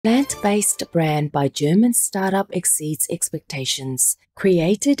Plant-based brand by German startup exceeds expectations.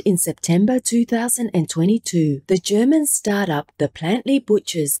 Created in September 2022, the German startup The Plantly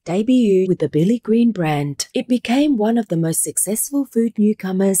Butchers debuted with the Billy Green brand. It became one of the most successful food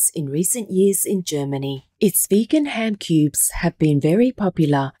newcomers in recent years in Germany. Its vegan ham cubes have been very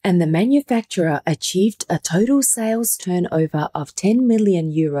popular, and the manufacturer achieved a total sales turnover of 10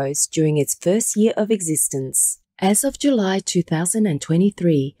 million euros during its first year of existence. As of July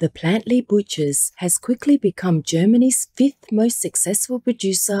 2023, the Plantly Butchers has quickly become Germany's fifth most successful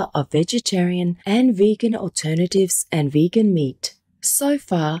producer of vegetarian and vegan alternatives and vegan meat. So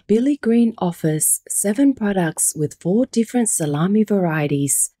far, Billy Green offers 7 products with 4 different salami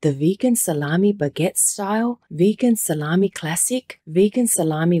varieties: the vegan salami baguette style, vegan salami classic, vegan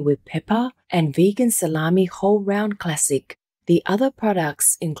salami with pepper, and vegan salami whole round classic. The other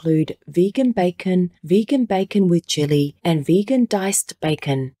products include vegan bacon with chili, and vegan diced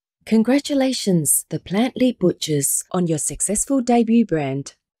bacon. Congratulations, the Plantly Butchers, on your successful debut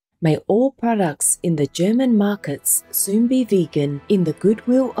brand. May all products in the German markets soon be vegan in the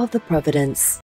goodwill of the Providence.